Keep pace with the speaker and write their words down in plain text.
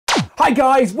Hi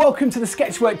guys, welcome to the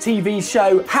SketchWork TV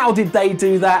show, How Did They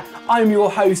Do That? I'm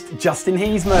your host, Justin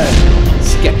Heasman.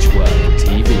 SketchWork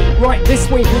TV. Right, this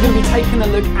week we're going to be taking a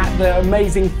look at the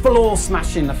amazing floor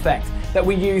smashing effect that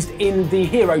we used in the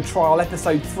Hero Trial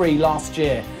episode 3 last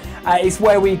year. It's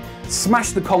where we smash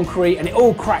the concrete and it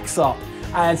all cracks up.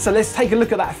 And so let's take a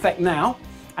look at that effect now,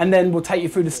 and then we'll take you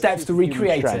through the steps to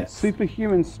recreate it.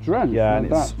 Superhuman strength. Yeah,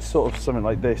 and it's sort of something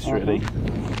like this, really.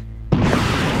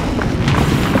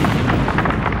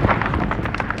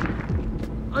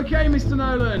 Okay, Mr.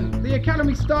 Nolan, the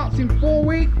Academy starts in 4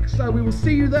 weeks, so we will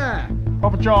see you there.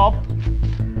 Proper job.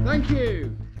 Thank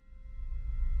you.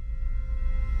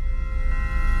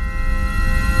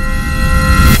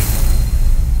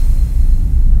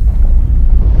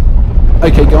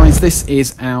 Okay guys, this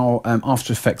is our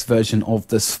After Effects version of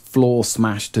this floor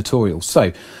smash tutorial.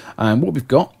 So what we've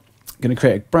got, I'm going to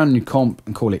create a brand new comp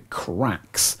and call it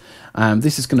cracks.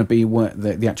 This is going to be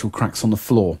the actual cracks on the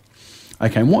floor.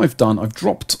 Okay, and what I've done, I've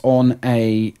dropped on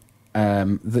the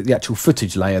actual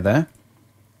footage layer there,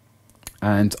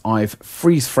 and I've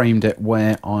freeze framed it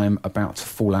where I'm about to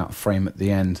fall out of frame at the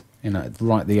end,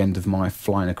 right at the end of my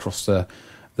flying across the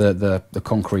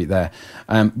concrete there.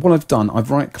 What I've done, I've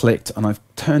right clicked and I've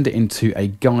turned it into a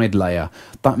guide layer.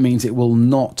 That means it will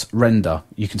not render.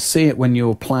 You can see it when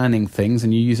you're planning things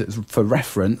and you use it for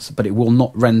reference, but it will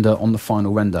not render on the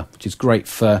final render, which is great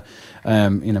for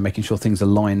making sure things are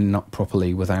lining up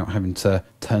properly without having to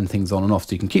turn things on and off.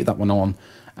 So you can keep that one on,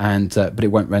 and but it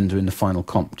won't render in the final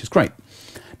comp, which is great.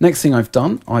 Next thing I've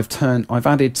done, I've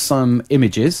added some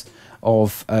images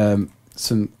of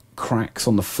some cracks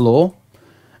on the floor.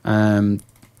 I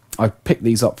picked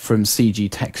these up from CG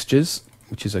Textures,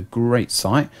 which is a great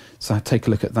site, so take a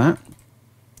look at that.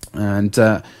 And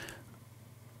I've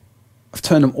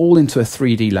turned them all into a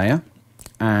 3D layer,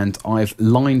 and I've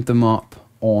lined them up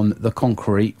on the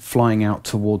concrete flying out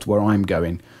towards where I'm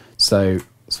going. So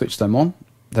switch them on.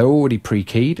 They're already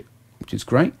pre-keyed, which is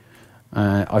great.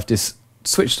 I've just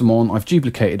switched them on, I've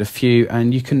duplicated a few,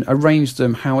 and you can arrange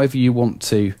them however you want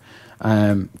to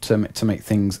make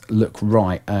things look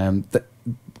right.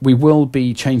 We will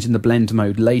be changing the blend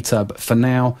mode later, but for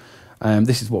now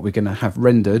this is what we're going to have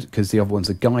rendered, because the other one's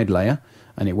a guide layer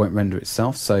and it won't render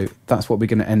itself, so that's what we're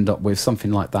going to end up with,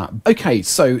 something like that. Okay,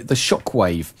 so the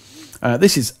shockwave,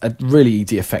 this is a really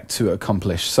easy effect to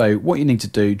accomplish. So what you need to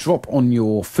do, drop on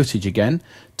your footage again,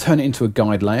 turn it into a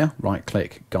guide layer, right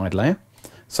click guide layer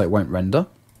so it won't render.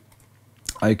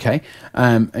 Okay,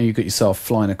 and you've got yourself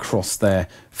flying across there.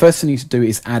 First thing you need to do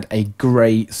is add a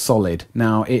grey solid.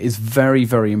 Now, it is very,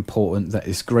 very important that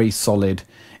this grey solid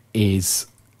is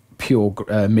pure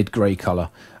mid-grey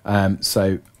colour.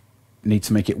 So need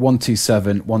to make it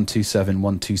 127, 127,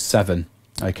 127.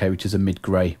 Okay, which is a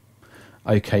mid-grey.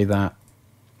 Okay, that,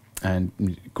 and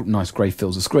nice grey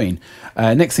fills the screen.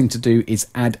 Next thing to do is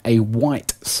add a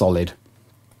white solid.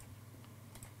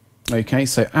 Okay,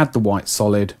 so add the white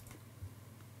solid.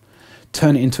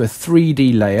 Turn it into a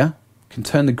 3D layer. You can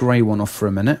turn the grey one off for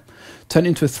a minute. Turn it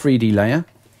into a 3D layer.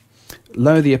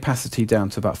 Lower the opacity down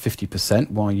to about 50%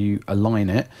 while you align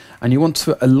it. And you want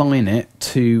to align it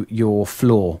to your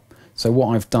floor. So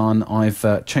what I've done,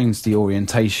 I've changed the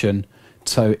orientation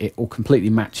so it all completely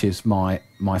matches my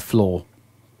floor.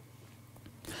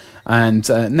 And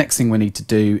next thing we need to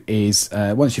do is,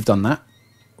 once you've done that,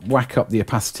 whack up the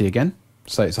opacity again.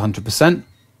 So it's 100%.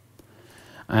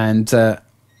 And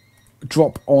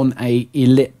drop on a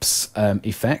ellipse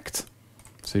effect.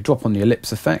 So drop on the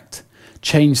ellipse effect,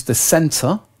 change the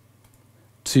center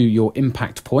to your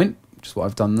impact point, which is what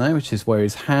I've done there, which is where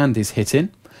his hand is hitting.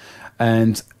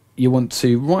 And you want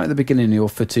to, right at the beginning of your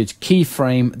footage,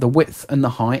 keyframe the width and the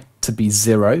height to be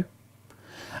 0,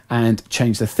 and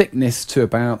change the thickness to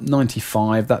about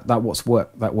 95. That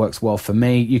works well for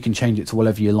me. You can change it to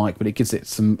whatever you like, but it gives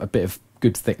it a bit of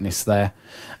good thickness there.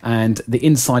 And the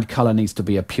inside color needs to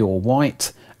be a pure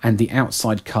white, and the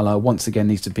outside color once again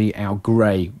needs to be our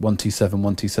gray, 127,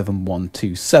 127,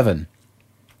 127.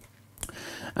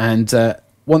 And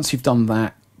once you've done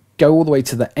that, go all the way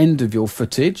to the end of your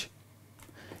footage,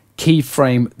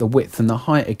 keyframe the width and the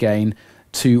height again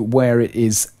to where it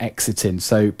is exiting.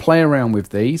 So play around with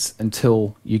these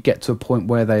until you get to a point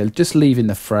where they're just leaving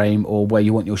the frame, or where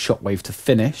you want your shockwave to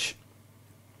finish.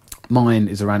 Mine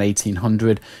is around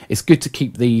 1800. It's good to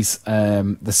keep these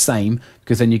the same,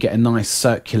 because then you get a nice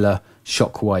circular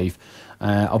shockwave.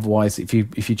 Otherwise, if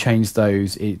you change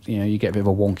those, you get a bit of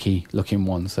a wonky looking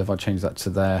one. So if I change that to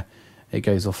there, it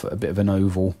goes off at a bit of an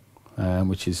oval,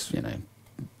 which is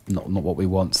not what we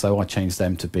want, so I changed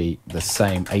them to be the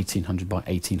same, 1800 by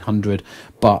 1800,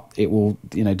 but it will,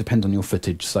 you know, depend on your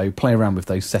footage, so play around with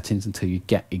those settings until you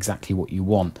get exactly what you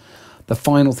want. The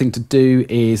final thing to do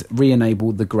is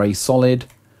re-enable the grey solid.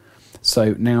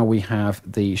 So now we have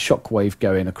the shockwave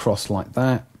going across like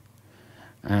that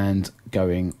and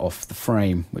going off the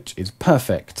frame, which is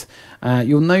perfect.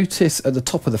 You'll notice at the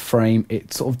top of the frame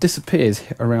it sort of disappears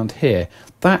around here.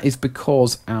 That is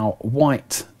because our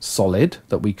white solid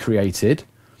that we created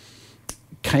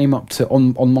came up to,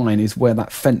 on mine is where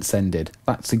that fence ended.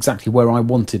 That's exactly where I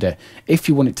wanted it. If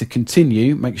you want it to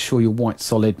continue, make sure your white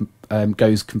solid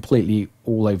goes completely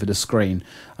all over the screen,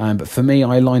 but for me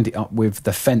I lined it up with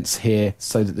the fence here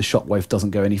so that the shockwave doesn't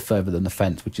go any further than the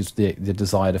fence, which is the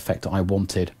desired effect I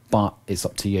wanted, but it's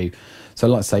up to you. So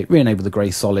like I say, re-enable the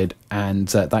grey solid, and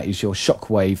that is your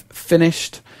shockwave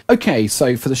finished. Okay,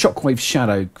 so for the shockwave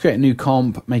shadow, create a new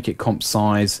comp, make it comp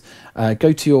size,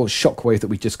 go to your shockwave that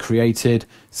we just created,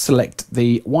 select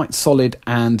the white solid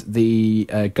and the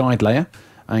guide layer,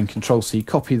 and Control-C,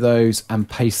 copy those and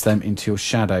paste them into your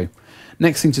shadow.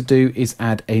 Next thing to do is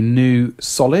add a new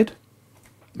solid,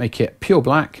 make it pure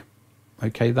black,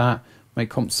 okay that, make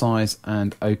comp size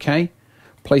and okay.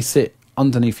 Place it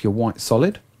underneath your white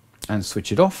solid and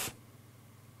switch it off.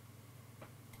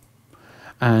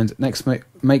 And next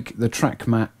make the track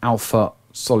matte alpha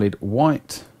solid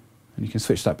white, and you can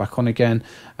switch that back on again,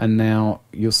 and now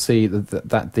you'll see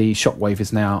that the shockwave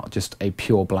is now just a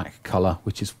pure black colour,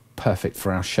 which is perfect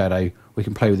for our shadow. We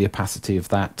can play with the opacity of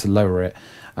that to lower it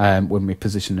when we're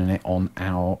positioning it on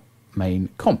our main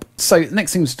comp. So the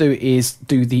next thing to do is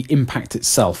do the impact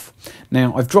itself.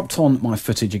 Now I've dropped on my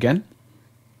footage again,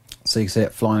 so you can see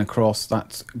it flying across.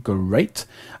 That's great.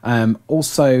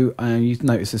 Also you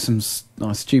notice there's some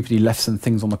I stupidly left some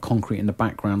things on the concrete in the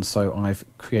background, so I've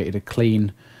created a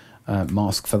clean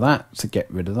mask for that to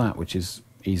get rid of that, which is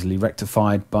easily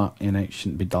rectified, but you know, it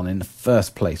shouldn't be done in the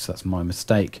first place. That's my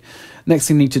mistake. Next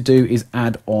thing we need to do is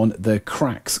add on the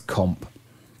cracks comp.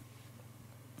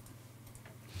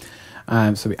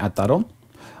 So we add that on,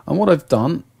 and what I've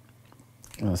done,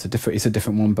 well, it's a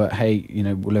different one, but hey, you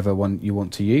know, whatever one you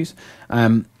want to use,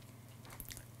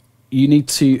 you need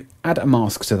to add a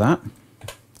mask to that.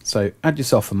 So add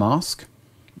yourself a mask.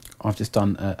 I've just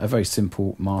done a very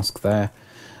simple mask there,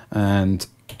 and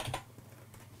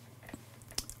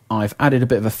I've added a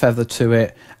bit of a feather to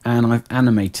it, and I've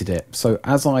animated it. So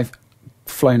as I've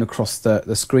flown across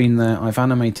the screen there, I've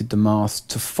animated the mask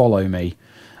to follow me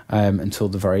until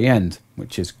the very end,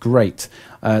 which is great.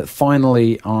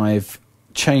 Finally, I've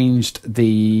changed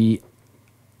the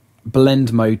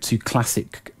blend mode to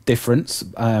classic difference,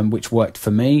 which worked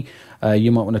for me.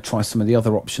 You might want to try some of the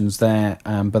other options there,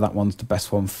 but that one's the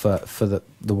best one for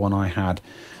the one I had.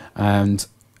 And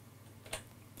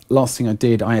last thing I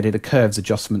did, I added a curves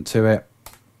adjustment to it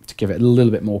to give it a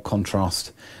little bit more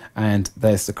contrast, and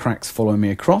there's the cracks following me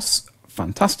across.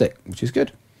 Fantastic, which is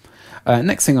good.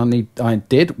 Next thing I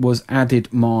did was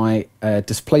added my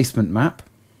displacement map,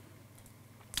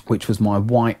 which was my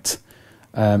white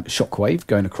shockwave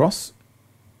going across.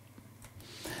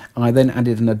 I then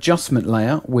added an adjustment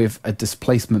layer with a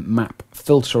displacement map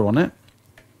filter on it,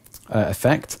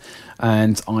 effect,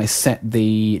 and I set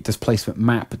the displacement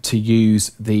map to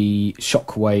use the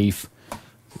shockwave,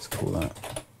 let's call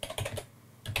that,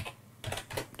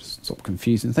 just stop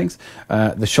confusing things,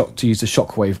 to use the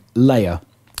shockwave layer.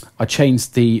 I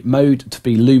changed the mode to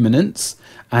be luminance,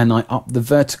 and I upped the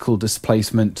vertical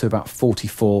displacement to about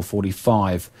 44,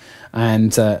 45,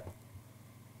 and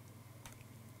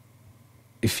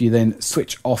if you then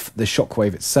switch off the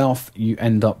shockwave itself, you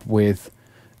end up with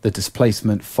the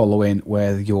displacement following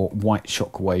where your white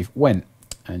shockwave went,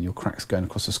 and your cracks going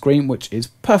across the screen, which is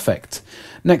perfect.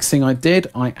 Next thing I did,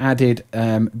 I added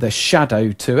the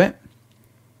shadow to it.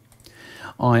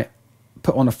 I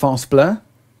put on a fast blur.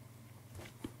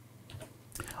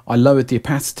 I lowered the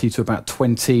opacity to about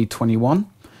 20, 21,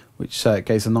 which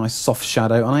gives a nice soft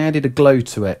shadow, and I added a glow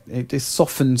to it. It just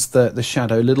softens the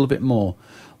shadow a little bit more,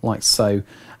 like so.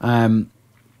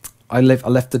 I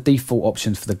left the default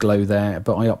options for the glow there,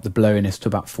 but I upped the blurriness to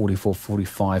about 44,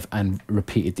 45, and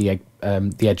repeated the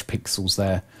edge pixels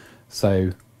there.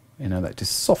 So, you know, that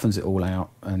just softens it all out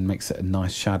and makes it a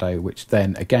nice shadow, which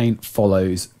then again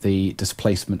follows the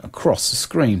displacement across the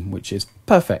screen, which is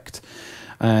perfect.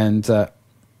 And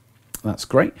that's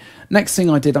great. Next thing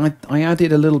I did, I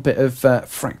added a little bit of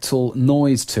fractal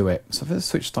noise to it. So if I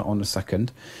switch that on a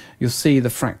second, you'll see the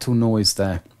fractal noise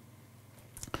there.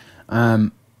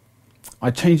 I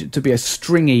changed it to be a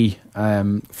stringy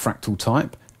fractal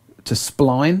type, to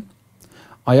spline.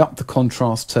 I upped the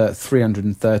contrast to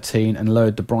 313 and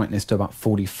lowered the brightness to about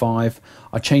 45.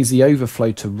 I changed the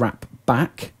overflow to wrap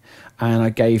back, and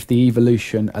I gave the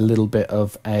evolution a little bit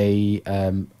of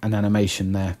an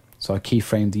animation there. So I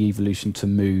keyframed the evolution to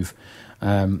move,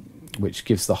 which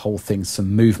gives the whole thing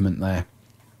some movement there.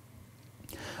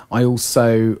 I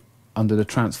also, under the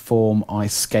transform, I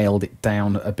scaled it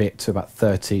down a bit to about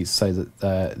 30 so that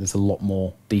there's a lot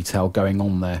more detail going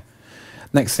on there.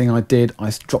 Next thing I did, I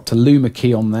dropped a luma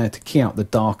key on there to key out the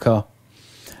darker,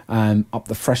 up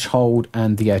the threshold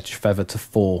and the edge feather to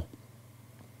 4.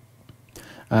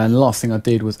 And the last thing I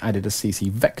did was added a CC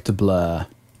vector blur,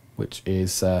 which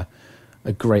is a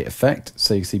great effect.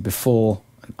 So you see before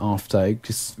and after, it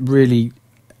just really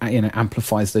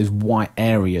amplifies those white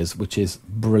areas, which is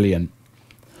brilliant.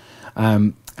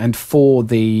 And for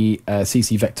the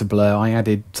CC vector blur, I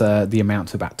added the amount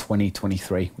to about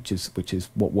 20-23, which is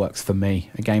what works for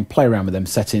me. Again, play around with them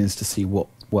settings to see what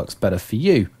works better for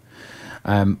you.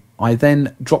 I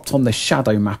then dropped on the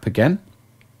shadow map again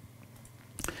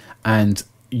and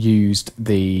used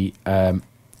the I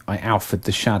alphaed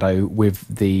the shadow with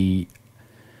the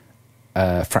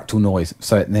fractal noise,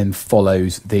 so it then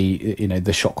follows the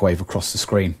the shockwave across the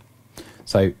screen.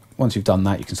 So once you've done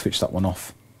that, you can switch that one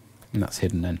off, and that's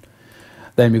hidden then.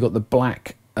 Then we've got the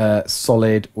black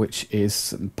solid, which is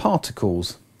some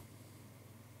particles,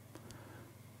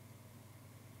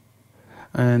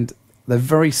 and they're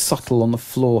very subtle on the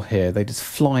floor here. They just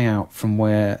fly out from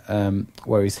where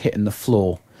he's hitting the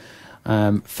floor.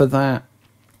 For that,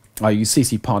 I use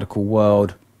CC Particle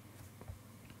World,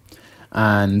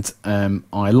 and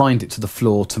I aligned it to the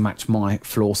floor to match my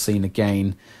floor scene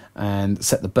again, and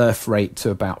set the birth rate to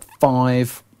about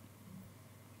 5,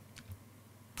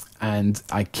 and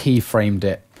I keyframed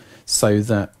it so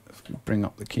that, bring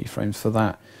up the keyframes for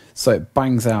that, so it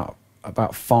bangs out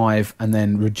about 5 and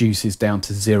then reduces down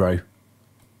to 0.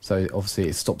 So obviously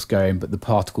it stops going, but the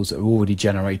particles that are already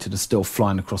generated are still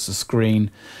flying across the screen.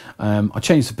 I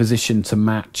changed the position to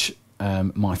match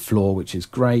my floor, which is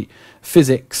great.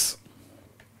 Physics,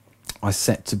 I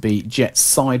set to be jet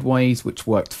sideways, which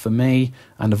worked for me,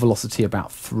 and a velocity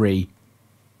about 3.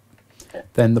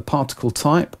 Then the particle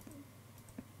type,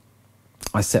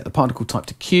 I set the particle type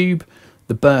to cube,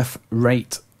 the birth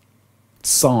rate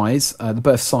size, the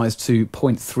birth size to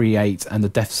 0.38 and the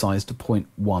depth size to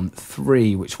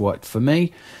 0.13, which worked for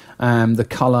me. The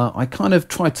colour, I kind of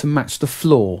tried to match the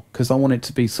floor because I want it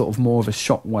to be sort of more of a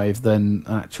shockwave than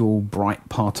an actual bright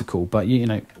particle. But you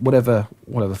know, whatever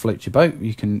floats your boat,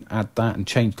 you can add that and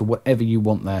change to whatever you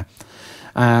want there.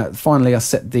 Finally, I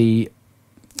set the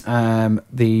blend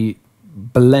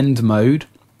mode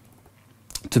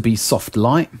to be soft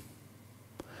light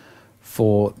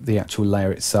for the actual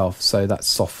layer itself, so that's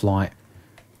soft light.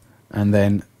 And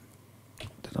then,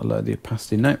 did I lower the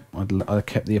opacity? No, I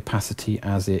kept the opacity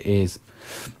as it is.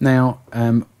 Now,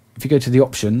 if you go to the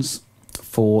options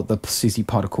for the CC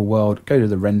Particle World, go to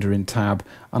the rendering tab,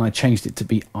 and I changed it to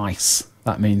be ice.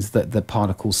 That means that the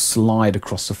particles slide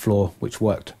across the floor, which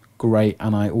worked great.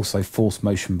 And I also forced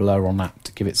motion blur on that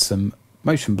to give it some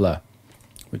motion blur,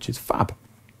 which is fab.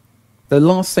 The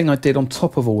last thing I did on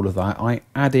top of all of that, I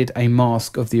added a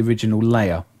mask of the original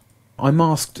layer. I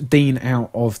masked Dean out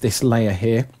of this layer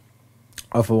here.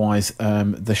 Otherwise,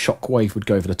 the shockwave would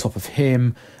go over the top of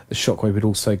him. The shockwave would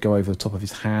also go over the top of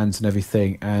his hands and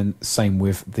everything. And same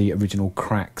with the original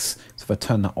cracks. So if I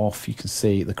turn that off, you can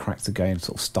see the cracks are going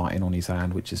sort of starting on his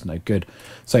hand, which is no good.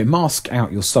 So mask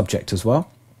out your subject as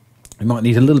well. You might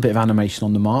need a little bit of animation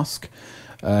on the mask.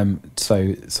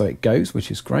 So it goes, which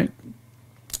is great.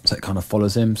 So it kind of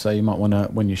follows him, so you might want to,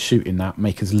 when you're shooting that,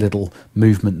 make as little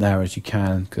movement there as you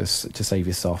can, because to save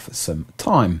yourself some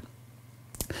time.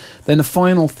 Then the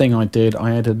final thing I did,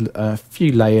 I added a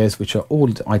few layers which are all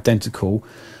identical,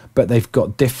 but they've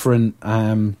got different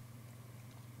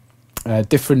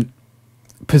different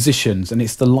positions, and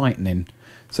it's the lightning.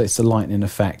 So it's the lightning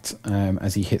effect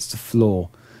as he hits the floor.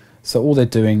 So all they're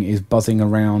doing is buzzing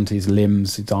around his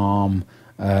limbs, his arm,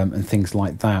 and things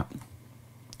like that.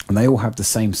 And they all have the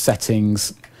same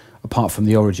settings, apart from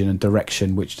the origin and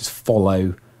direction, which just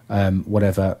follow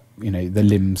whatever, the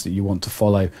limbs that you want to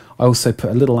follow. I also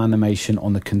put a little animation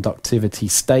on the conductivity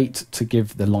state to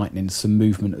give the lightning some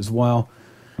movement as well.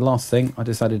 Last thing, I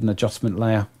just added an adjustment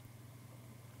layer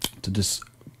to just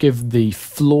give the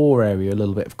floor area a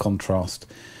little bit of contrast.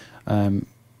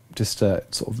 Just to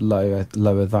sort of lower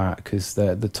that, because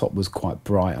the top was quite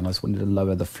bright and I just wanted to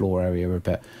lower the floor area a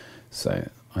bit. So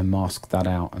I masked that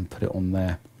out and put it on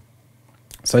there.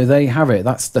 So there you have it.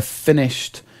 That's the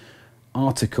finished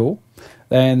article.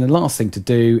 Then the last thing to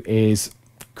do is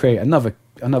create another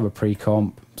another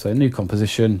pre-comp, so new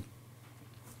composition.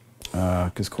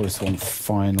 Let's call this one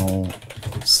final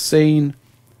scene.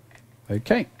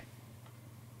 Okay.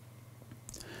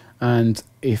 And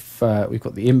if we've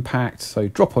got the impact, so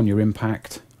drop on your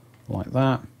impact like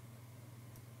that.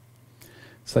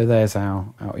 So there's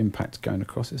our impact going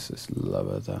across. Let's just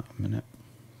lower that a minute.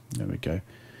 There we go.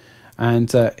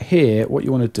 And here, what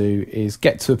you want to do is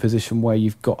get to a position where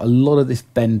you've got a lot of this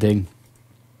bending,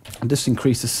 and just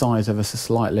increase the size ever so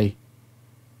slightly,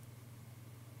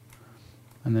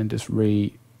 and then just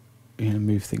move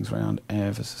things around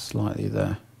ever so slightly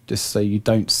there, just so you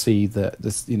don't see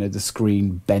the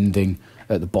screen bending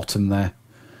at the bottom there.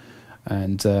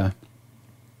 And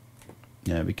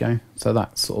there we go. So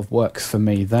that sort of works for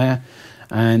me there.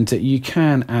 And you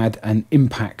can add an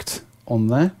impact on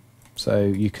there. So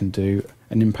you can do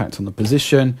an impact on the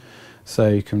position. So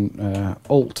you can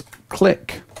Alt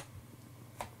click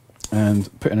and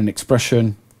put in an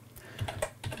expression,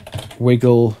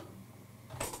 wiggle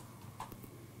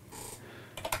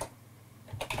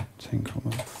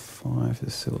 10,5.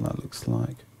 Let's see what that looks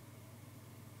like.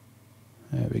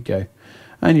 There we go.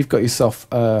 And you've got yourself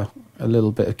a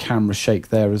little bit of camera shake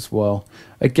there as well.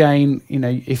 Again,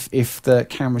 if the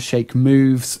camera shake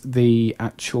moves the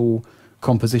actual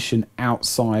composition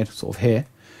outside sort of here,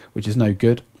 which is no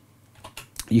good,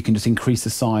 you can just increase the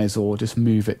size or just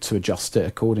move it to adjust it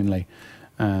accordingly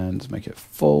and make it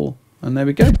full. And there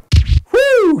we go.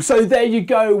 Woo! So there you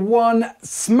go. One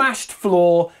smashed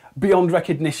floor beyond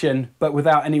recognition, but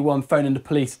without anyone phoning the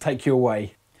police to take you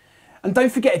away. And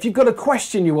don't forget, if you've got a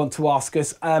question you want to ask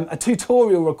us, a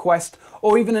tutorial request,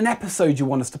 or even an episode you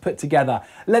want us to put together,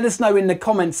 let us know in the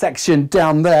comment section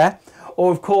down there,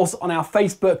 or of course on our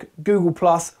Facebook, Google+,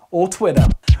 or Twitter.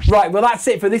 Right, well that's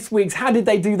it for this week's How Did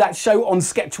They Do That show on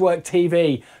SketchWork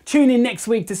TV. Tune in next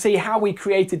week to see how we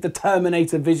created the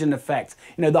Terminator vision effect,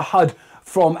 the HUD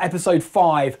from episode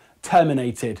 5,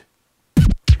 Terminated.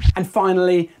 And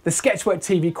finally, the SketchWork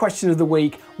TV question of the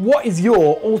week. What is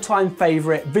your all-time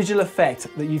favourite visual effect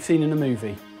that you've seen in a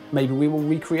movie? Maybe we will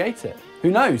recreate it.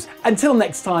 Who knows? Until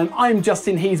next time, I'm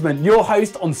Justin Heasman, your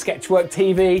host on SketchWork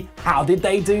TV. How did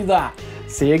they do that?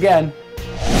 See you again.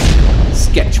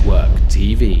 SketchWork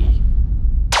TV.